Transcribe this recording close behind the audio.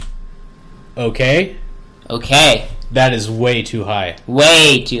Okay? Okay. That is way too high.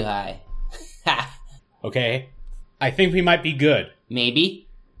 Way too high. Okay? I think we might be good. Maybe.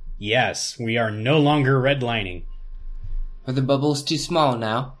 Yes, we are no longer redlining. Are the bubbles too small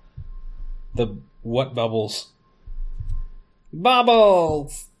now? The what bubbles?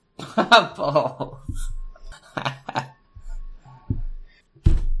 Bubbles! Bubbles!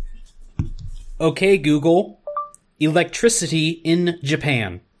 Okay, Google. Electricity in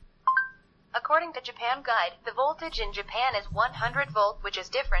Japan. According to Japan Guide, the voltage in Japan is 100 volt, which is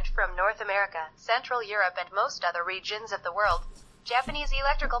different from North America, Central Europe, and most other regions of the world. Japanese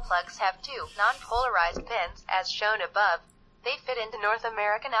electrical plugs have two non-polarized pins, as shown above. They fit into North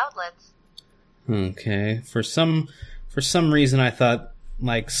American outlets. Okay. For some reason, I thought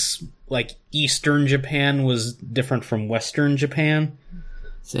like Eastern Japan was different from Western Japan.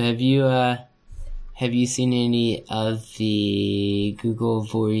 So have you seen any of the Google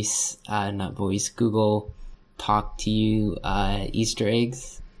Google Talk to You Easter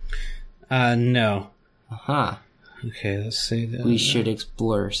eggs? No. Uh-huh. Okay, let's see that. We should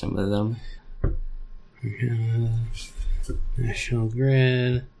explore some of them. National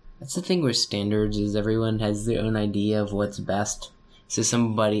Grid. That's the thing with standards, is everyone has their own idea of what's best. So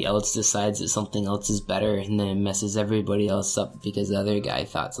somebody else decides that something else is better, and then it messes everybody else up because the other guy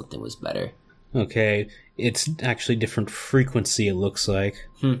thought something was better. Okay, it's actually different frequency, it looks like.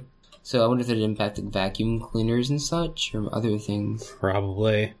 So I wonder if it impacted vacuum cleaners and such, or other things.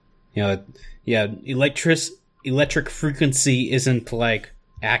 Probably. Yeah, electric frequency isn't, like,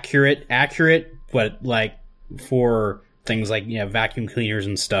 accurate, but, like, for things like, vacuum cleaners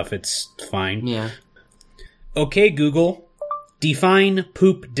and stuff, it's fine. Yeah. Okay, Google. Define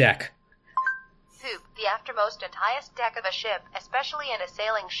poop deck. Poop, the aftermost and highest deck of a ship, especially in a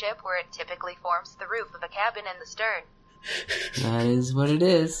sailing ship where it typically forms the roof of a cabin in the stern. That is what it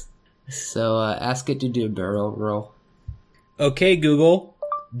is. So ask it to do a barrel roll. Okay, Google.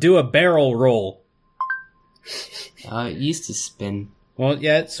 Do a barrel roll. It used to spin. Well,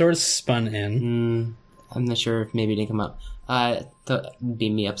 yeah, it sort of spun in. I'm not sure if maybe it didn't come out.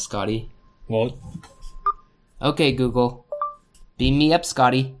 Beam me up, Scotty. Well... Okay, Google. Beam me up,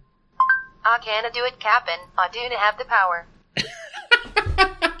 Scotty. I can't do it, Captain. I do not have the power.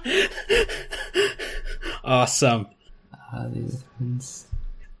 Awesome.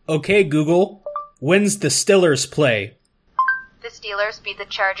 Okay, Google. When's the Steelers play? The Steelers beat the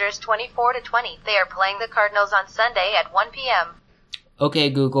Chargers 24-20. They are playing the Cardinals on Sunday at 1 p.m.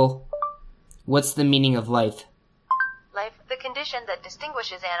 Okay, Google. What's the meaning of life? Life, the condition that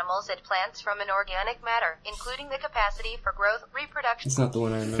distinguishes animals and plants from inorganic matter, including the capacity for growth, reproduction... It's not the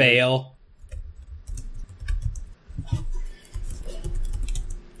one I know. Fail.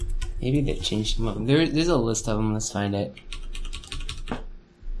 Maybe they changed them up. There's a list of them. Let's find it.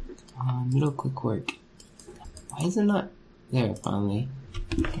 Middle click work. Why is it not... There, finally.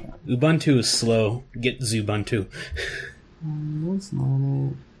 Ubuntu is slow. Get Zubuntu. That's not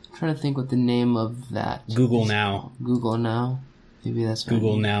it. I'm trying to think what the name of that Google is. Now. Google Now? Maybe that's what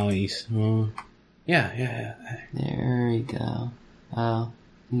Google Now is... Yeah. There we go. Oh,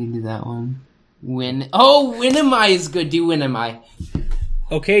 you can do that one. When am I is good. Do when am I?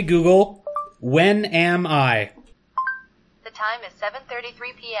 Okay, Google. When am I? The time is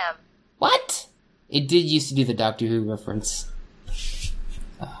 7:33 p.m. What? It did used to do the Doctor Who reference.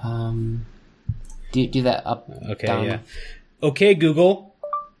 Do that up, okay, down. Yeah. Okay, Google.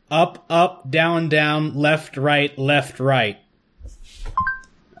 Up, up, down, down, left, right, left, right.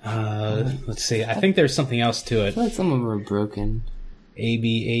 Let's see. I think there's something else to I it. feel like some of them are broken. A,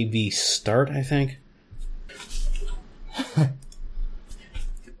 B, start, I think.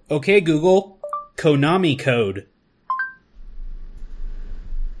 Okay, Google. Konami code.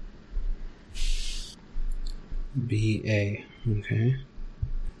 B-A. Okay.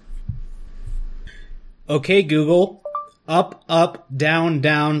 Okay, Google. Up, up, down,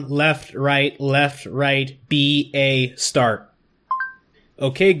 down, left, right, B-A, start.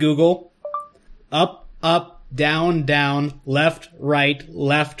 Okay, Google. Up, up, down, down, left, right,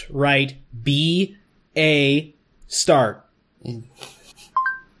 B-A, start.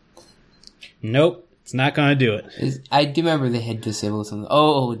 Nope, it's not gonna do it. I do remember they had disabled something.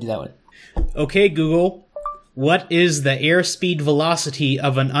 Oh, do that one. Okay, Google. What is the airspeed velocity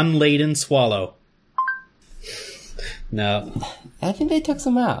of an unladen swallow? No. I think they took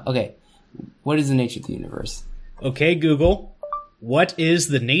some out. Okay. What is the nature of the universe? Okay, Google. What is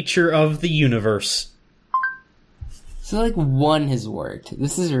the nature of the universe? So, like, one has worked.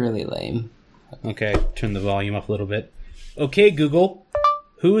 This is really lame. Okay, turn the volume up a little bit. Okay, Google.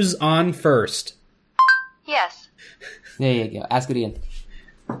 Who's on first? Yes. There you go. Ask it again.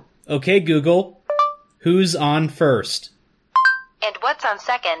 Okay, Google. Who's on first? And what's on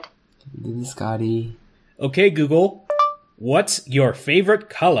second? Scotty. Okay, Google. What's your favorite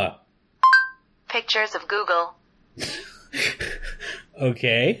color? Pictures of Google.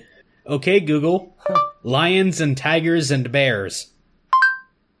 Okay. Okay, Google. Lions and tigers and bears.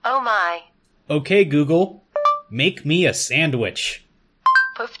 Oh my. Okay, Google. Make me a sandwich.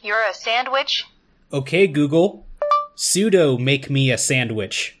 Poof, you're a sandwich? Okay, Google. Pseudo make me a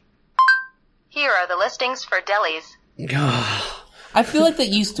sandwich. Here are the listings for delis. I feel like that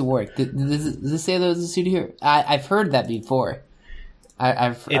used to work. Does it say there was a pseudo here? I've heard that before.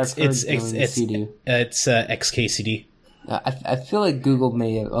 I've heard XKCD. I feel like Google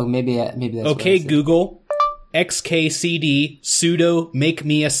may have. Oh, maybe that's Okay, Google. XKCD pseudo make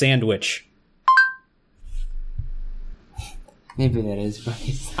me a sandwich. Maybe that is what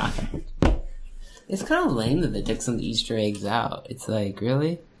he said. It's kind of lame that they took some Easter eggs out. It's like,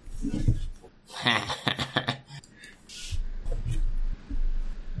 really?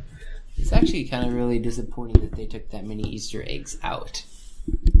 It's actually kind of really disappointing that they took that many Easter eggs out.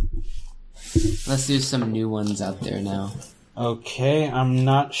 Unless there's some new ones out there now. Okay, I'm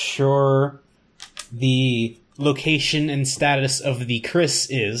not sure the location and status of the Chris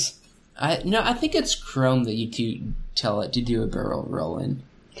is. I think it's Chrome that you tell it to do a barrel roll in.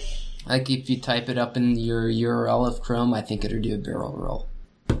 Like, if you type it up in your URL of Chrome, I think it'll do a barrel roll.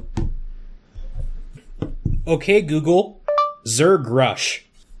 Okay, Google. Zerg Rush.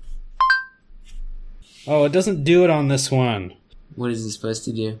 Oh, it doesn't do it on this one. What is it supposed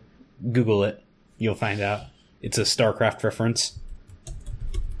to do? Google it. You'll find out. It's a StarCraft reference.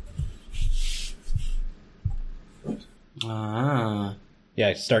 Ah.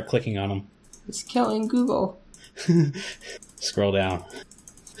 Yeah, start clicking on them. It's killing Google. Scroll down.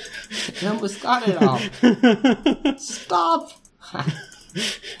 I almost got it all. Stop!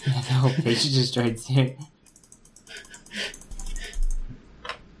 The whole page just started there.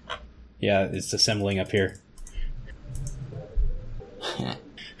 Yeah, it's assembling up here.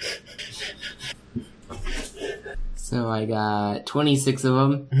 So I got 26 of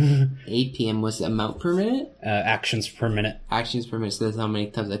them. 8 p.m. was the amount per minute? Actions per minute. Actions per minute, so that's how many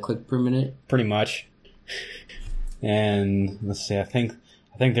times I click per minute? Pretty much. And let's see, I think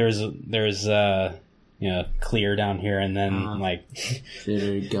there's clear down here, and then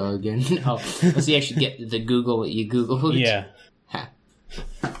There we go again. Oh, so you actually get the Google what you Googled? Yeah. Ha.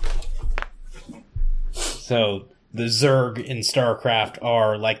 So the Zerg in StarCraft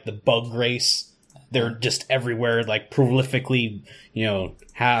are like the bug race. They're just everywhere, like prolifically,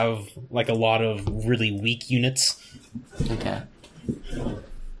 have like a lot of really weak units. Okay.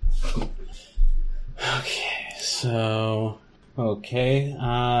 Okay, so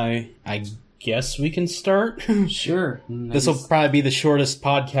I guess we can start. Sure. This will probably be the shortest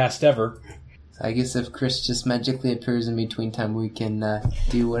podcast ever. So I guess if Chris just magically appears in between time, we can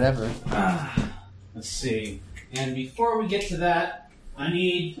do whatever. Let's see. And before we get to that, I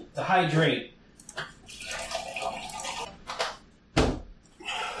need to hydrate.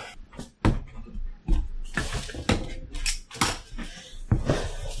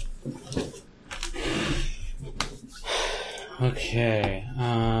 Okay,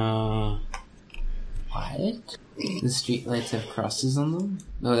 What? The street lights have crosses on them?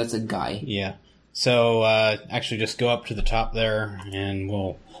 Oh, that's a guy. Yeah. So, actually just go up to the top there, and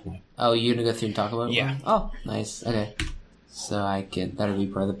we'll... Oh, you're gonna go through and talk about it? Yeah. Oh, nice. Okay. So that'll be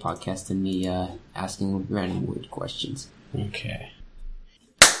part of the podcast and me, asking random weird questions. Okay.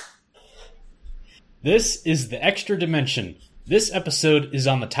 This is the Extra Dimension. This episode is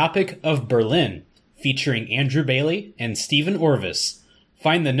on the topic of Berlin, featuring Andrew Bailey and Stephen Orvis.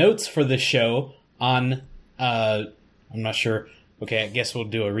 Find the notes for this show on, I'm not sure. Okay, I guess we'll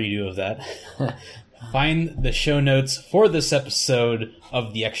do a redo of that. Find the show notes for this episode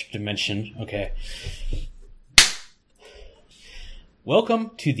of The Extra Dimension. Okay. Welcome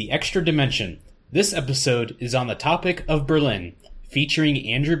to The Extra Dimension. This episode is on the topic of Berlin, featuring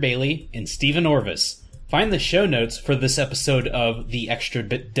Andrew Bailey and Stephen Orvis. Find the show notes for this episode of The Extra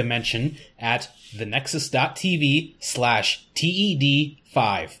Dimension at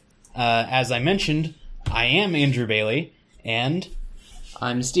thenexus.tv/TED5. As I mentioned, I am Andrew Bailey, and...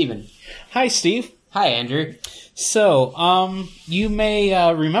 I'm Steven. Hi, Steve. Hi, Andrew. So, you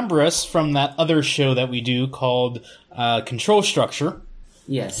may remember us from that other show that we do called Control Structure.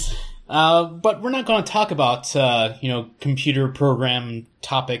 Yes. But we're not going to talk about, computer program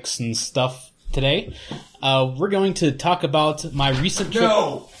topics and stuff today. We're going to talk about my recent trip.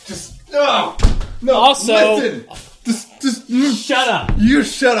 No! No! Also, listen! Just shut up! You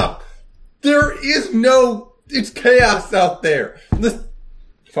shut up! There is no... It's chaos out there.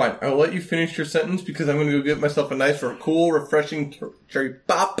 Fine, I'll let you finish your sentence because I'm going to go get myself a nice, cool, refreshing cherry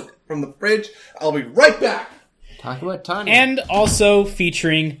pop from the fridge. I'll be right back. Talk about Tanya. And also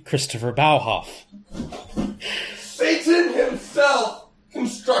featuring Christopher Bauhoff. Satan himself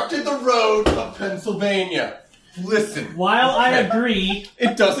constructed the road of Pennsylvania. Listen. While I agree...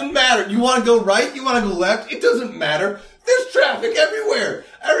 It doesn't matter. You want to go right? You want to go left? It doesn't matter. There's traffic everywhere.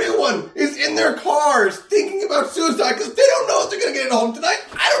 Everyone is in their cars thinking about suicide because they don't know if they're going to get home tonight.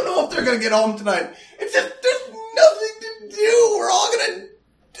 I don't know if they're going to get home tonight. It's just, there's nothing to do. We're all going to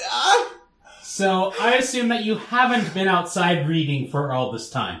die. So, I assume that you haven't been outside reading for all this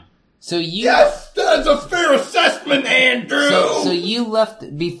time. So you... Yes, that's a fair assessment, Andrew. So you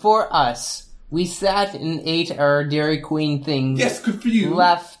left before us. We sat and ate our Dairy Queen things. Yes, good for you.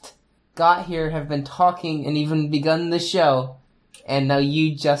 Left, got here, have been talking, and even begun the show. And now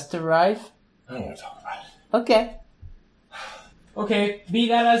you just arrived? I don't want to talk about it. Okay. Okay, be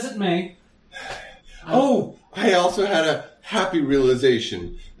that as it may. Oh, I also had a happy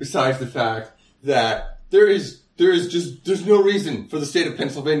realization, besides the fact that there's no reason for the state of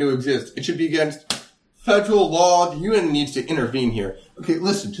Pennsylvania to exist. It should be against federal law. The UN needs to intervene here. Okay,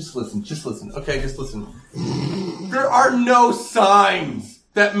 just listen. Okay, just listen. There are no signs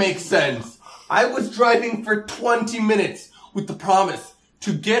that make sense. I was driving for 20 minutes with the promise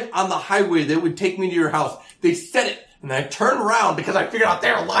to get on the highway that would take me to your house. They said it, and I turned around because I figured out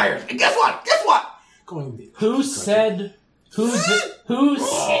they were liars. And guess what? Going there. Who said... Who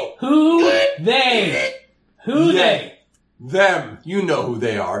they? Who they? Them. You know who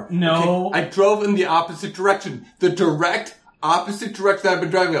they are. No. Okay? I drove in the opposite direction. The direct opposite direction I've been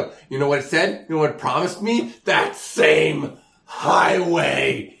driving up. You know what it said? You know what it promised me? That same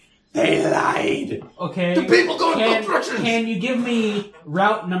highway. They lied. Okay. The people going both directions. Can you give me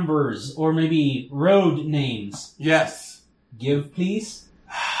route numbers or maybe road names? Yes. Give, please.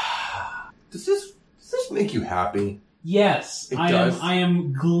 Does this make you happy? Yes. It does. I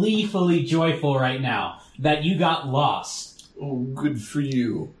am gleefully joyful right now that you got lost. Oh, good for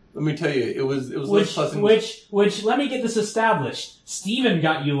you. Let me tell you, it was less pleasant. Which, let me get this established. Steven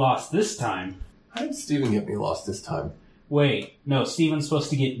got you lost this time. How did Steven get me lost this time? Wait, no, Steven's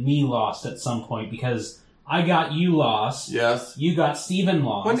supposed to get me lost at some point because I got you lost. Yes. You got Steven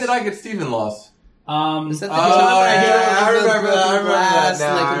lost. When did I get Steven lost? Is that the I remember that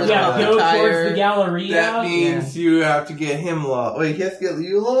now. Yeah, go towards the Galleria. That means you have to get him lost. Wait, he has to get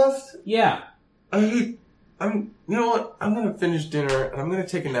you lost? Yeah. You know what? I'm gonna finish dinner, and I'm gonna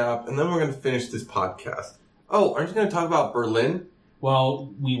take a nap, and then we're gonna finish this podcast. Oh, aren't you gonna talk about Berlin?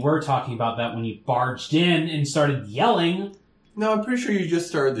 Well, we were talking about that when you barged in and started yelling. No, I'm pretty sure you just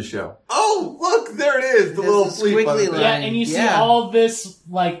started the show. Oh, look, there it is, the little sleep squiggly button. line. Yeah, and you see all this,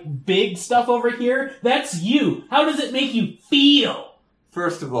 big stuff over here? That's you. How does it make you feel?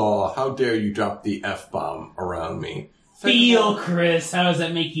 First of all, how dare you drop the F-bomb around me? Feel, Chris. How does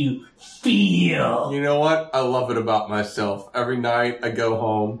that make you feel? You know what? I love it about myself. Every night I go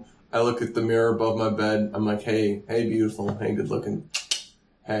home, I look at the mirror above my bed. I'm like, hey, beautiful. Hey, good looking.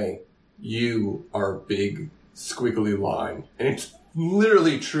 Hey, you are a big, squiggly line. And it's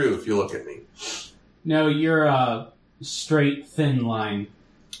literally true if you look at me. No, you're a straight, thin line.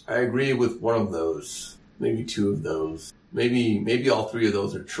 I agree with one of those. Maybe two of those. Maybe all three of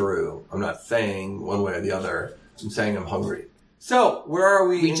those are true. I'm not saying one way or the other. I'm saying I'm hungry. So, where are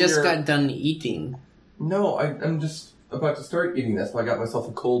we? We just got done eating. No, I'm just about to start eating. That's why I got myself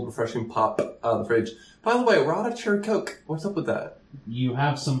a cold, refreshing pop out of the fridge. By the way, we're out of cherry Coke. What's up with that? You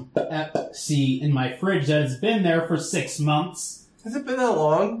have some Pepsi in my fridge that has been there for 6 months. Has it been that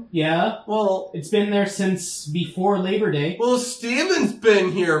long? Yeah. Well, It's been there since before Labor Day. well, Steven's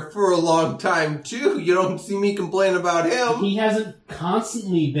been here for a long time, too. You don't see me complain about him. He hasn't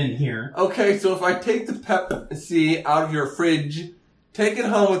constantly been here. Okay, so if I take the Pepsi out of your fridge, take it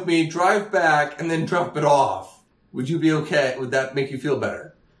home with me, drive back, and then drop it off, would you be okay? Would that make you feel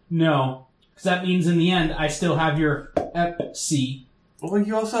better? No. Because that means in the end, I still have your Pepsi. Well,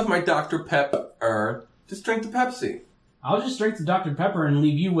 you also have my Dr. Pepper. Just drink the Pepsi. I'll just drink the Dr. Pepper and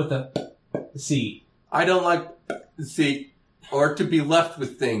leave you with a C. I don't like see or to be left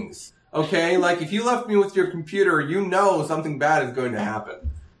with things. Okay? Like, if you left me with your computer, you know something bad is going to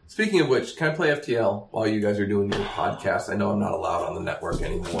happen. Speaking of which, can I play FTL while you guys are doing your podcast? I know I'm not allowed on the network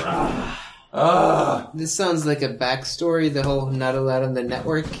anymore. This sounds like a backstory, the whole not allowed on the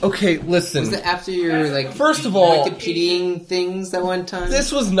network. Okay, listen. Was it after your, First of all, Wikipediaing things that one time?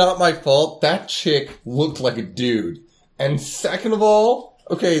 this was not my fault. That chick looked like a dude. And second of all,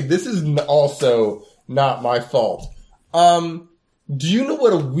 okay, this is also not my fault. Do you know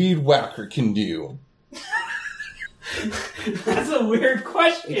what a weed whacker can do? That's a weird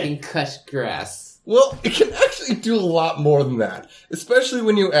question. It can cut grass. Well, it can actually do a lot more than that. Especially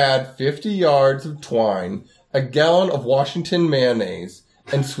when you add 50 yards of twine, a gallon of Washington mayonnaise,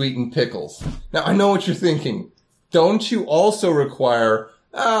 and sweetened pickles. Now, I know what you're thinking. Don't you also require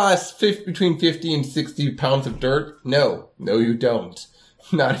between 50 and 60 pounds of dirt? No, you don't.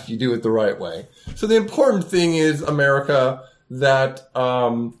 Not if you do it the right way. So the important thing is, America, that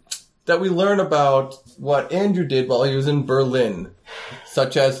we learn about what Andrew did while he was in Berlin,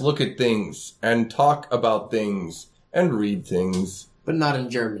 such as look at things and talk about things and read things. But not in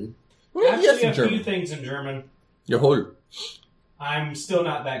German. Actually, Yes, in a German. few things in German. Jawohl. I'm still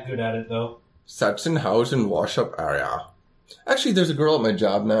not that good at it, though. Sachsenhausen wash-up area. Actually, there's a girl at my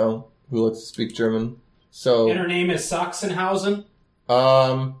job now who lets us speak German. So, And her name is Sachsenhausen?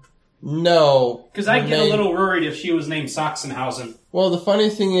 no. Because I'd Her get a name- little worried if she was named Sachsenhausen. Well, the funny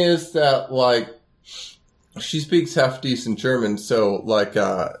thing is that, like, she speaks half decent German, so, like,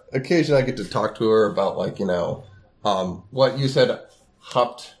 occasionally I get to talk to her about, like, you know, what you said,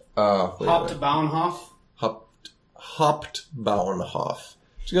 Hauptbahnhof? Hauptbahnhof.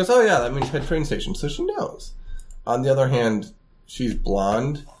 She goes, oh yeah, that means head train station, so she knows. On the other hand, she's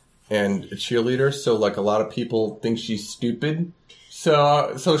blonde and a cheerleader, so, like, a lot of people think she's stupid.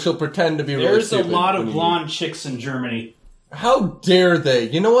 So she'll pretend to be really There's a stupid. lot of blonde chicks in Germany. How dare they?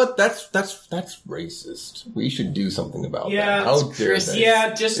 You know what? That's racist. We should do something about Yeah, that. How it's dare Chris- they?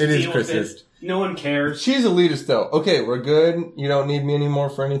 Yeah, just It is deal with Chris's. it. No one cares. She's elitist, though. Okay, we're good. You don't need me anymore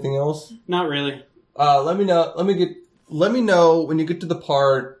for anything else. Not really. Let me know. Let me know when you get to the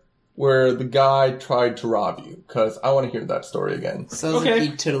part where the guy tried to rob you, because I want to hear that story again. Sounds Okay. like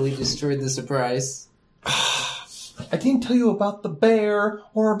he totally destroyed the surprise. I didn't tell you about the bear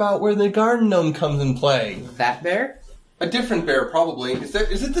or about where the garden gnome comes in play. That bear? A different bear, probably. Is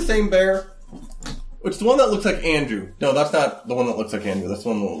it the same bear? It's the one that looks like Andrew. No, that's not the one that looks like Andrew. That's the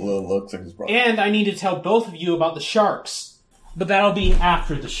one that looks like his brother. And I need to tell both of you about the sharks. But that'll be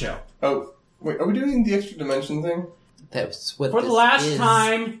after the show. Oh, wait, are we doing the extra dimension thing? That's what For this the last is.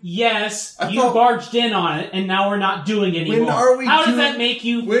 time, yes, I you thought- barged in on it, and now we're not doing it anymore. When are we How does doing- that make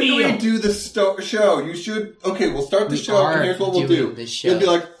you When feel? do we do the show? You should... Okay, we'll start the We show, are and here's what we'll doing do. the show. You'll be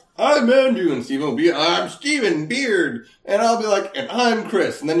like, I'm Andrew, and Steven will be, I'm Steven Beard. And I'll be like, and I'm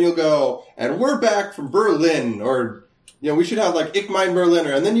Chris. And then you'll go, and we're back from Berlin. Or, you know, we should have like, Ich mein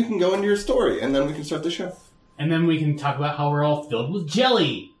Berliner. And then you can go into your story, and then we can start the show. And then we can talk about how we're all filled with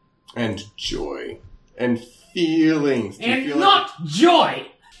jelly. And joy. And feelings. Do you And feel not joy!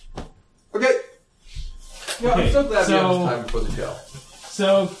 Okay. Yeah, Okay, I'm so glad we have so- this time before the show.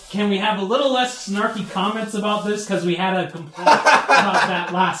 So, can we have a little less snarky comments about this? Because we had a complaint about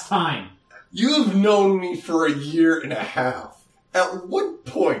that last time. You've known me for a year and a half. At what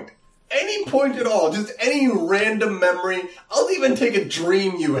point, any point at all, just any random memory, I'll even take a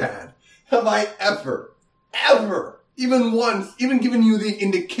dream you had, have I ever, even once, even given you the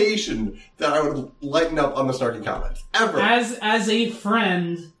indication that I would lighten up on the snarky comments? Ever. As a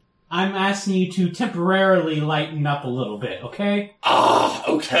friend, I'm asking you to temporarily lighten up a little bit, okay?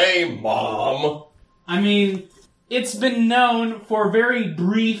 Okay, Mom. I mean, it's been known for very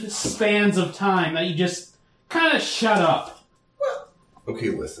brief spans of time that you just kind of shut up. Okay,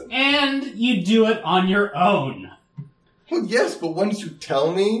 listen. And you do it on your own. Well, yes, but once you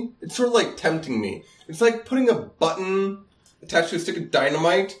tell me, it's sort of like tempting me. It's like putting a button attached to a stick of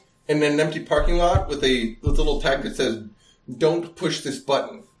dynamite in an empty parking lot with a little tag that says, don't push this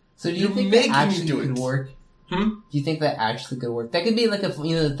button. So do you You're think making that me actually do could it. work? Hmm? Do you think that actually could work? That could be like the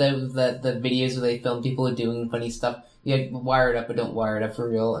videos where they film people doing funny stuff. You like, wire it up or don't wire it up for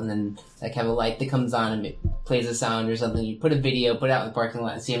real, and then like have a light that comes on and it plays a sound or something. You put a video, put it out in the parking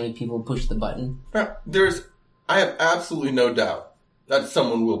lot, and see how many people push the button. I have absolutely no doubt that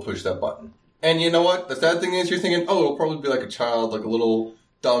someone will push that button. And you know what? The sad thing is, you're thinking, oh, it'll probably be like a child, like a little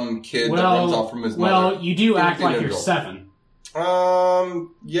dumb kid that runs off from his mother. Well, you do act It'll be like an you're adult. 7.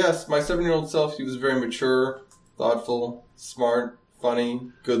 Yes, my 7-year-old self, he was very mature, thoughtful, smart,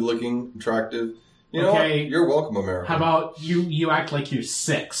 funny, good-looking, attractive. You know what? Okay. You're welcome, America. How about you act like you're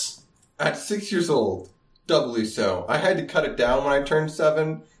 6? At 6 years old, doubly so. I had to cut it down when I turned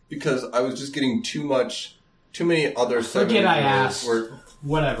 7 because I was just getting too many other 7 Forget I years asked. where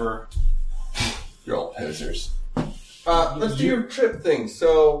Whatever. you're all posers. Let's do your trip thing.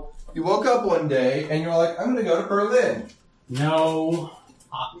 So, you woke up one day and you're like, I'm going to go to Berlin. No.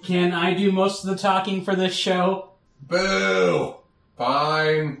 Can I do most of the talking for this show? Boo!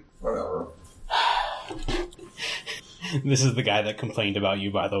 Fine. Whatever. This is the guy that complained about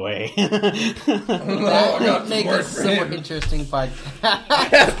you, by the way. That got would make some a work for somewhat him. interesting podcast. I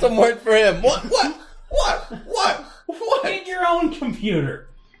have some work for him. What? your own computer.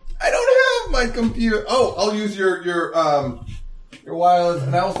 I don't have my computer. Oh, I'll use your wireless,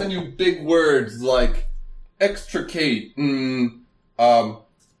 and I'll send you big words like extricate, menahashon,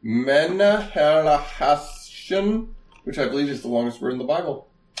 which I believe is the longest word in the Bible.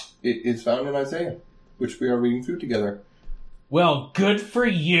 It is found in Isaiah, which we are reading through together. Well, good for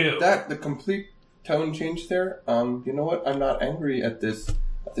you. The complete tone change there. You know what? I'm not angry at this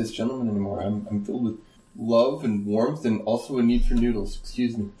gentleman anymore. I'm filled with love and warmth, and also a need for noodles.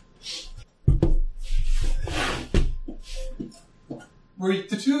 Excuse me. Were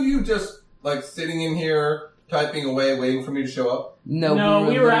the two of you just like sitting in here typing away, waiting for me to show up? No,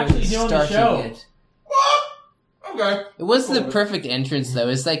 we were actually doing the show. It. What? Okay. It wasn't the perfect entrance though.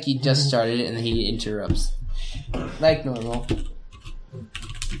 It's like he just started it and then he interrupts, like normal.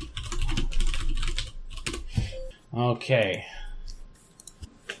 Okay.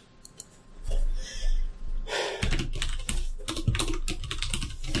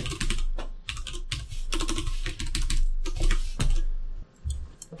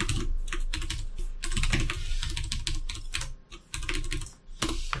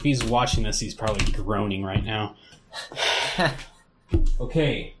 If he's watching this, he's probably groaning right now.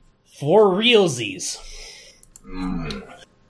 Okay. For realsies.